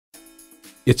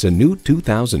It's a new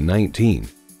 2019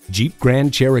 Jeep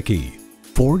Grand Cherokee.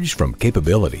 Forged from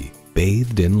capability,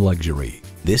 bathed in luxury,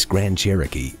 this Grand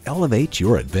Cherokee elevates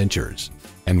your adventures.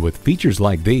 And with features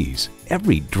like these,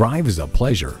 every drive is a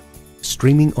pleasure.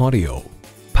 Streaming audio,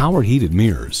 power heated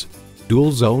mirrors,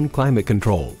 dual zone climate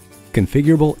control,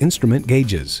 configurable instrument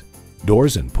gauges,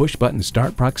 doors and push button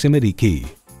start proximity key,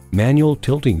 manual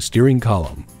tilting steering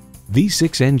column,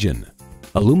 V6 engine,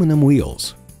 aluminum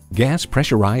wheels, gas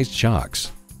pressurized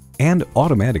shocks, and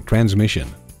automatic transmission.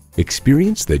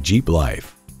 Experience the Jeep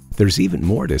life. There's even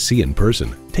more to see in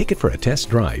person. Take it for a test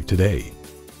drive today.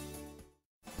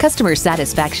 Customer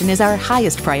satisfaction is our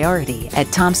highest priority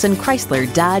at Thomson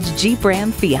Chrysler Dodge Jeep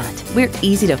Ram Fiat. We're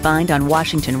easy to find on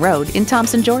Washington Road in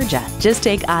Thomson, Georgia. Just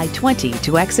take I-20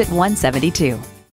 to exit 172.